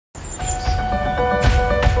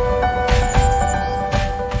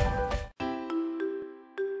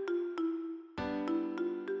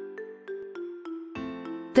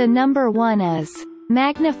The number 1 is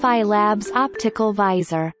Magnify Labs Optical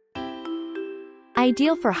Visor.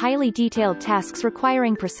 Ideal for highly detailed tasks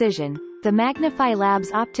requiring precision, the Magnify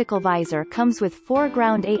Labs Optical Visor comes with 4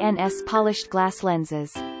 ground ANS polished glass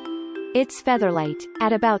lenses. It's featherlight,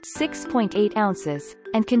 at about 6.8 ounces,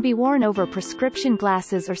 and can be worn over prescription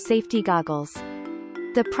glasses or safety goggles.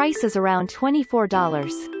 The price is around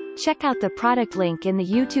 $24. Check out the product link in the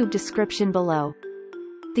YouTube description below.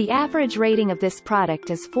 The average rating of this product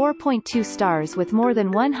is 4.2 stars with more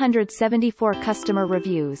than 174 customer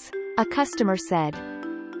reviews. A customer said,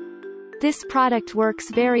 "This product works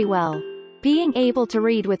very well. Being able to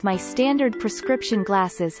read with my standard prescription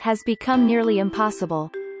glasses has become nearly impossible.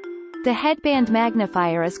 The Headband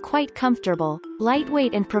Magnifier is quite comfortable,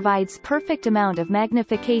 lightweight and provides perfect amount of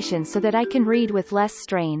magnification so that I can read with less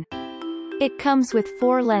strain. It comes with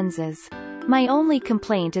 4 lenses. My only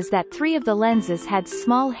complaint is that 3 of the lenses had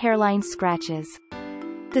small hairline scratches.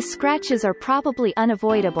 The scratches are probably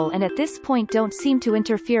unavoidable and at this point don't seem to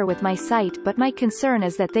interfere with my sight, but my concern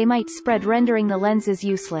is that they might spread, rendering the lenses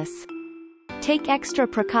useless. Take extra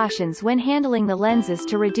precautions when handling the lenses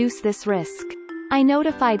to reduce this risk. I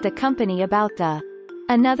notified the company about the."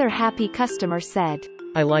 Another happy customer said,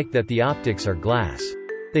 "I like that the optics are glass.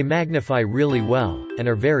 They magnify really well, and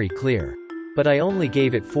are very clear. But I only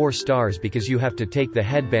gave it 4 stars because you have to take the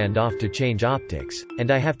headband off to change optics,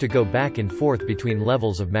 and I have to go back and forth between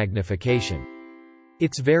levels of magnification.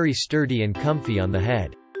 It's very sturdy and comfy on the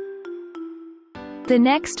head." The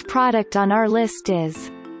next product on our list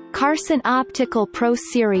is Carson Optical Pro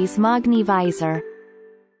Series Magni Visor.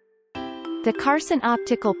 The Carson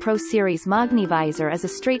Optical Pro Series Magni Visor is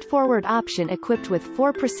a straightforward option equipped with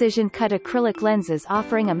 4 precision-cut acrylic lenses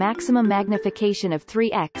offering a maximum magnification of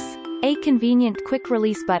 3x, a convenient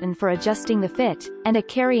quick-release button for adjusting the fit, and a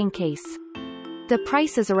carrying case. The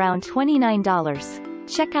price is around $29.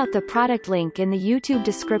 Check out the product link in the YouTube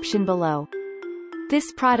description below.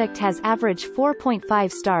 This product has average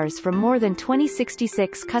 4.5 stars from more than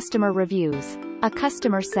 2066 customer reviews. A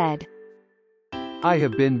customer said, "I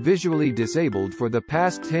have been visually disabled for the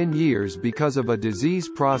past 10 years because of a disease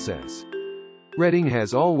process. Reading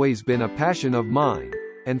has always been a passion of mine,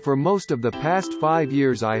 and for most of the past 5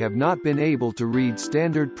 years I have not been able to read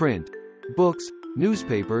standard print, books,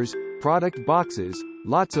 newspapers, product boxes,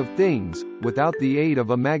 lots of things, without the aid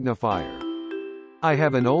of a magnifier. I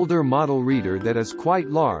have an older model reader that is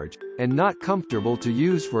quite large, and not comfortable to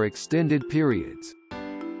use for extended periods.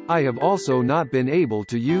 I have also not been able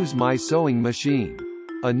to use my sewing machine.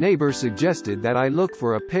 A neighbor suggested that I look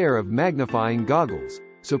for a pair of magnifying goggles,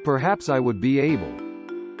 so perhaps I would be able."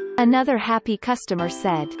 Another happy customer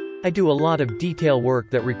said, "I do a lot of detail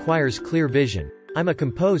work that requires clear vision. I'm a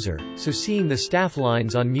composer, so seeing the staff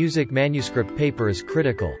lines on music manuscript paper is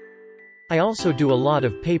critical. I also do a lot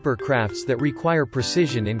of paper crafts that require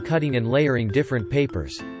precision in cutting and layering different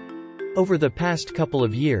papers. Over the past couple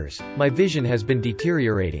of years, my vision has been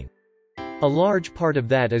deteriorating. A large part of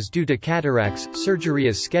that is due to cataracts. Surgery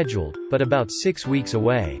is scheduled, but about 6 weeks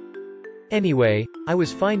away. Anyway, I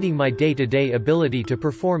was finding my day-to-day ability to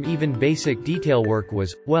perform even basic detail work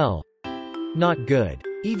was, well, not good.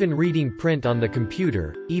 Even reading print on the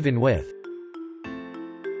computer, even with."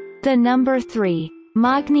 The number 3.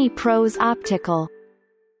 Magni Pros Optical.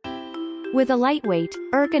 With a lightweight,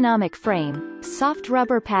 ergonomic frame, soft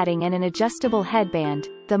rubber padding and an adjustable headband,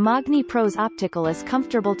 the Magni Pros Optical is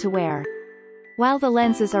comfortable to wear. While the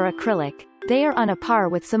lenses are acrylic, they are on a par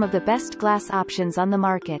with some of the best glass options on the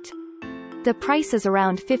market. The price is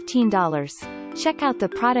around $15. Check out the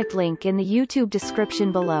product link in the YouTube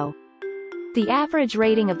description below. The average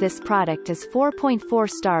rating of this product is 4.4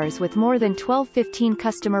 stars with more than 1215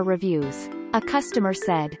 customer reviews. A customer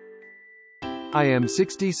said, "I am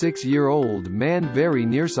 66-year-old man, very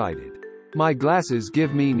nearsighted. My glasses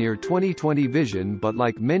give me near 20/20 vision, but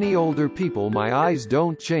like many older people my eyes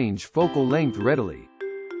don't change focal length readily.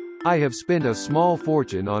 I have spent a small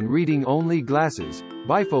fortune on reading-only glasses,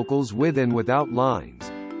 bifocals with and without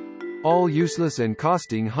lines. All useless and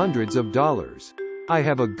costing hundreds of dollars. I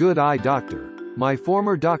have a good eye doctor. My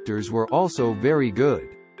former doctors were also very good.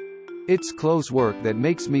 It's close work that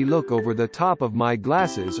makes me look over the top of my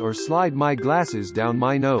glasses or slide my glasses down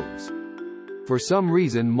my nose. For some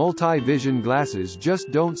reason multi-vision glasses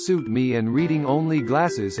just don't suit me and reading-only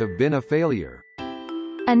glasses have been a failure."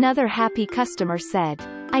 Another happy customer said,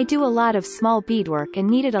 "I do a lot of small beadwork and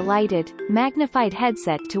needed a lighted, magnified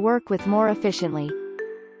headset to work with more efficiently.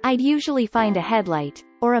 I'd usually find a headlight,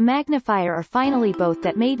 or a magnifier or finally both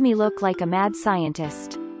that made me look like a mad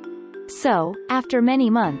scientist. So, after many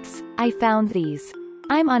months, I found these.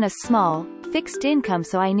 I'm on a small, fixed income,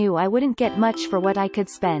 so I knew I wouldn't get much for what I could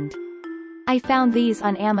spend. I found these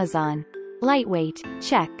on Amazon. Lightweight,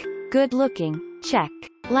 check. Good looking, check.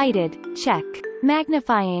 Lighted, check.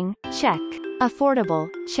 Magnifying, check. Affordable,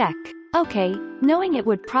 check. Okay, knowing it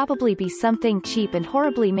would probably be something cheap and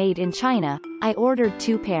horribly made in China, I ordered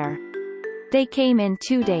 2 pair. They came in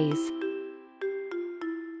 2 days.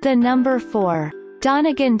 The number 4.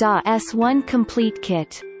 Donegan Da S 1 Complete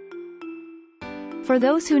Kit. For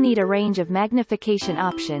those who need a range of magnification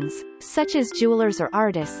options, such as jewelers or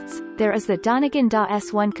artists, there is the Donegan Da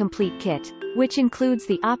S 1 Complete Kit, which includes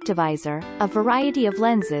the Optivisor, a variety of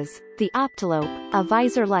lenses, the Optical, a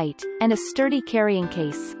visor light, and a sturdy carrying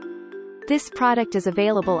case. This product is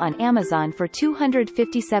available on Amazon for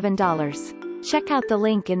 $257. Check out the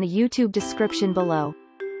link in the YouTube description below.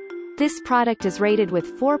 This product is rated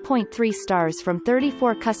with 4.3 stars from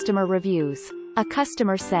 34 customer reviews. A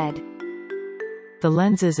customer said, "The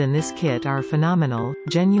lenses in this kit are phenomenal,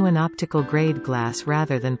 genuine optical grade glass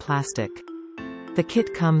rather than plastic. The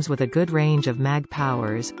kit comes with a good range of mag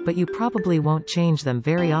powers, but you probably won't change them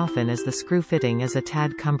very often as the screw fitting is a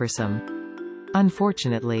tad cumbersome.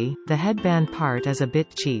 Unfortunately, the headband part is a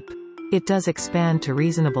bit cheap. It does expand to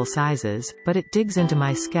reasonable sizes, but it digs into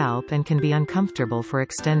my scalp and can be uncomfortable for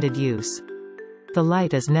extended use. The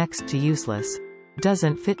light is next to useless.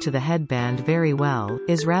 Doesn't fit to the headband very well,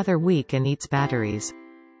 is rather weak and eats batteries.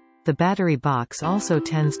 The battery box also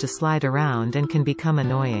tends to slide around and can become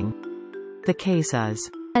annoying. The case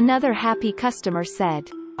is." Another happy customer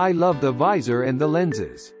said, I love the visor and the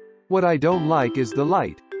lenses. What I don't like is the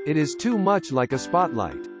light. It is too much like a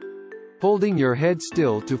spotlight. Holding your head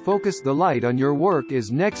still to focus the light on your work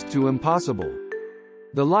is next to impossible.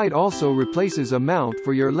 The light also replaces a mount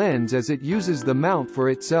for your lens as it uses the mount for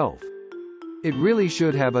itself. It really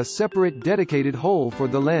should have a separate dedicated hole for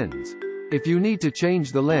the lens. If you need to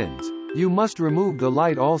change the lens, you must remove the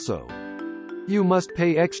light also. You must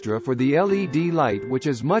pay extra for the LED light, which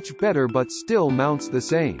is much better but still mounts the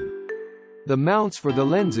same. The mounts for the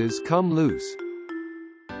lenses come loose.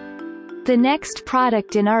 The next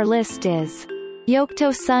product in our list is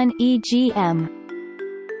Yoctosun Egm.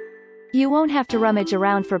 You won't have to rummage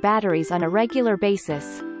around for batteries on a regular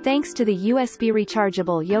basis, thanks to the USB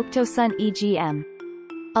rechargeable Yoctosun Egm.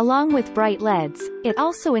 Along with bright LEDs, it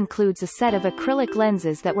also includes a set of acrylic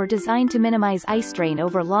lenses that were designed to minimize eye strain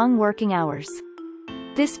over long working hours.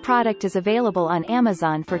 This product is available on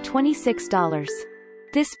Amazon for $26.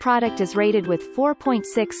 This product is rated with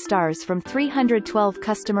 4.6 stars from 312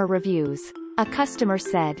 customer reviews. A customer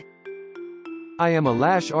said, I am a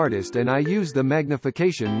lash artist and I use the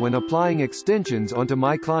magnification when applying extensions onto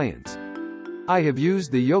my clients. I have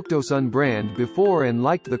used the Yoctosun brand before and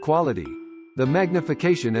liked the quality. The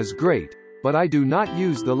magnification is great, but I do not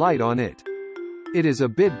use the light on it. It is a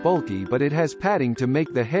bit bulky, but it has padding to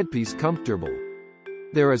make the headpiece comfortable.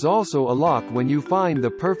 There is also a lock when you find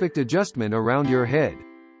the perfect adjustment around your head.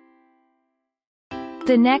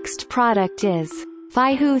 The next product is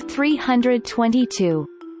Phyhoo 322.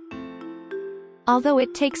 Although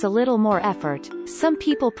it takes a little more effort, some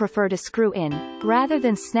people prefer to screw in, rather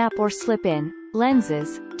than snap or slip in,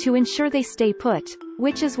 lenses, to ensure they stay put,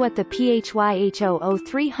 which is what the Phyhoo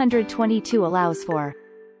 322 allows for.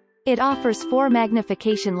 It offers 4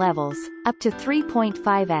 magnification levels, up to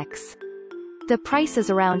 3.5x. The price is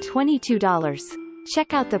around $22.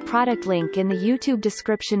 Check out the product link in the YouTube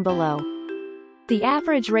description below. The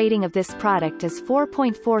average rating of this product is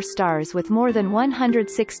 4.4 stars with more than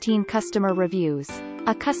 116 customer reviews.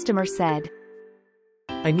 A customer said,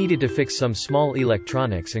 I needed to fix some small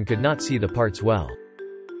electronics and could not see the parts well.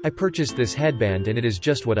 I purchased this headband and it is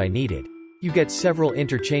just what I needed. You get several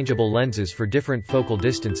interchangeable lenses for different focal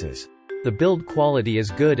distances. The build quality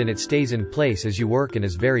is good and it stays in place as you work and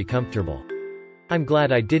is very comfortable. I'm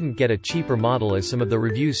glad I didn't get a cheaper model, as some of the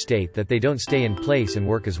reviews state that they don't stay in place and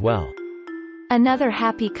work as well. Another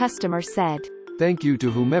happy customer said, Thank you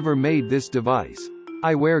to whomever made this device.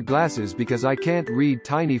 I wear glasses because I can't read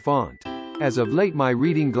tiny font. As of late, my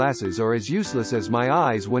reading glasses are as useless as my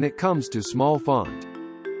eyes when it comes to small font.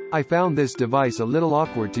 I found this device a little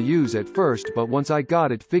awkward to use at first, but once I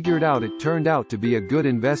got it figured out, it turned out to be a good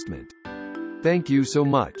investment. Thank you so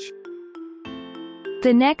much.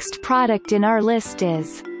 The next product in our list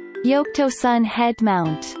is Yoctosun Head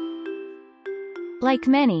Mount. Like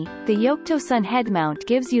many, the Yoctosun head mount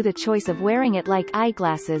gives you the choice of wearing it like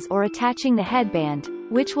eyeglasses or attaching the headband,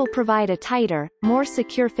 which will provide a tighter, more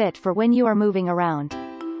secure fit for when you are moving around.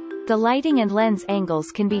 The lighting and lens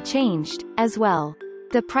angles can be changed, as well.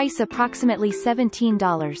 The price approximately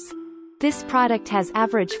 $17. This product has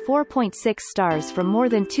average 4.6 stars from more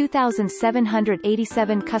than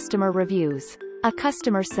 2,787 customer reviews. A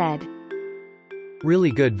customer said,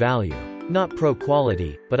 Really good value. Not pro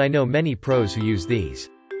quality, but I know many pros who use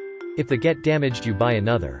these. If the get damaged you buy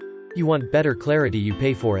another. You want better clarity you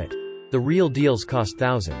pay for it. The real deals cost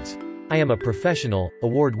thousands. I am a professional,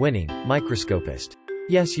 award-winning, microscopist.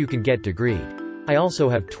 Yes, you can get degreed. I also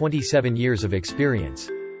have 27 years of experience.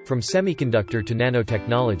 From semiconductor to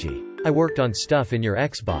nanotechnology. I worked on stuff in your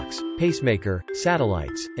Xbox, pacemaker,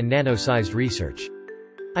 satellites, and nano-sized research.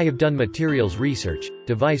 I have done materials research,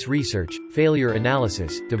 device research, failure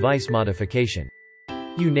analysis, device modification.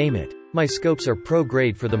 You name it. My scopes are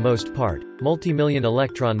pro-grade for the most part, multi-million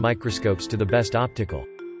electron microscopes to the best optical.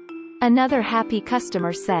 Another happy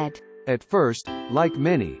customer said, At first, like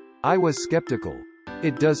many, I was skeptical.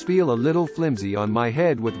 It does feel a little flimsy on my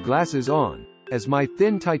head with glasses on, as my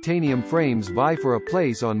thin titanium frames vie for a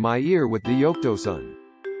place on my ear with the Yoctosun.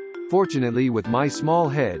 Fortunately, with my small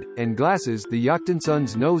head and glasses, the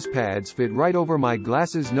Yoctosun's nose pads fit right over my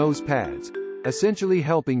glasses' nose pads, essentially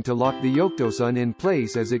helping to lock the Yoctosun in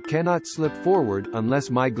place as it cannot slip forward unless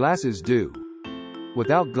my glasses do.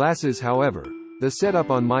 Without glasses, however, the setup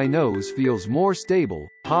on my nose feels more stable,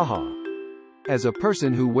 haha. As a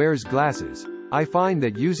person who wears glasses, I find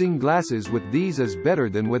that using glasses with these is better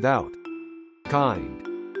than without. Kind.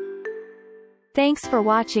 Thanks for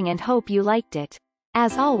watching and hope you liked it.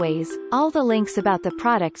 As always, all the links about the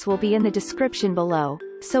products will be in the description below,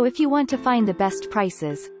 so if you want to find the best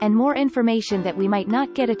prices, and more information that we might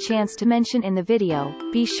not get a chance to mention in the video,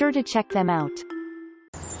 be sure to check them out.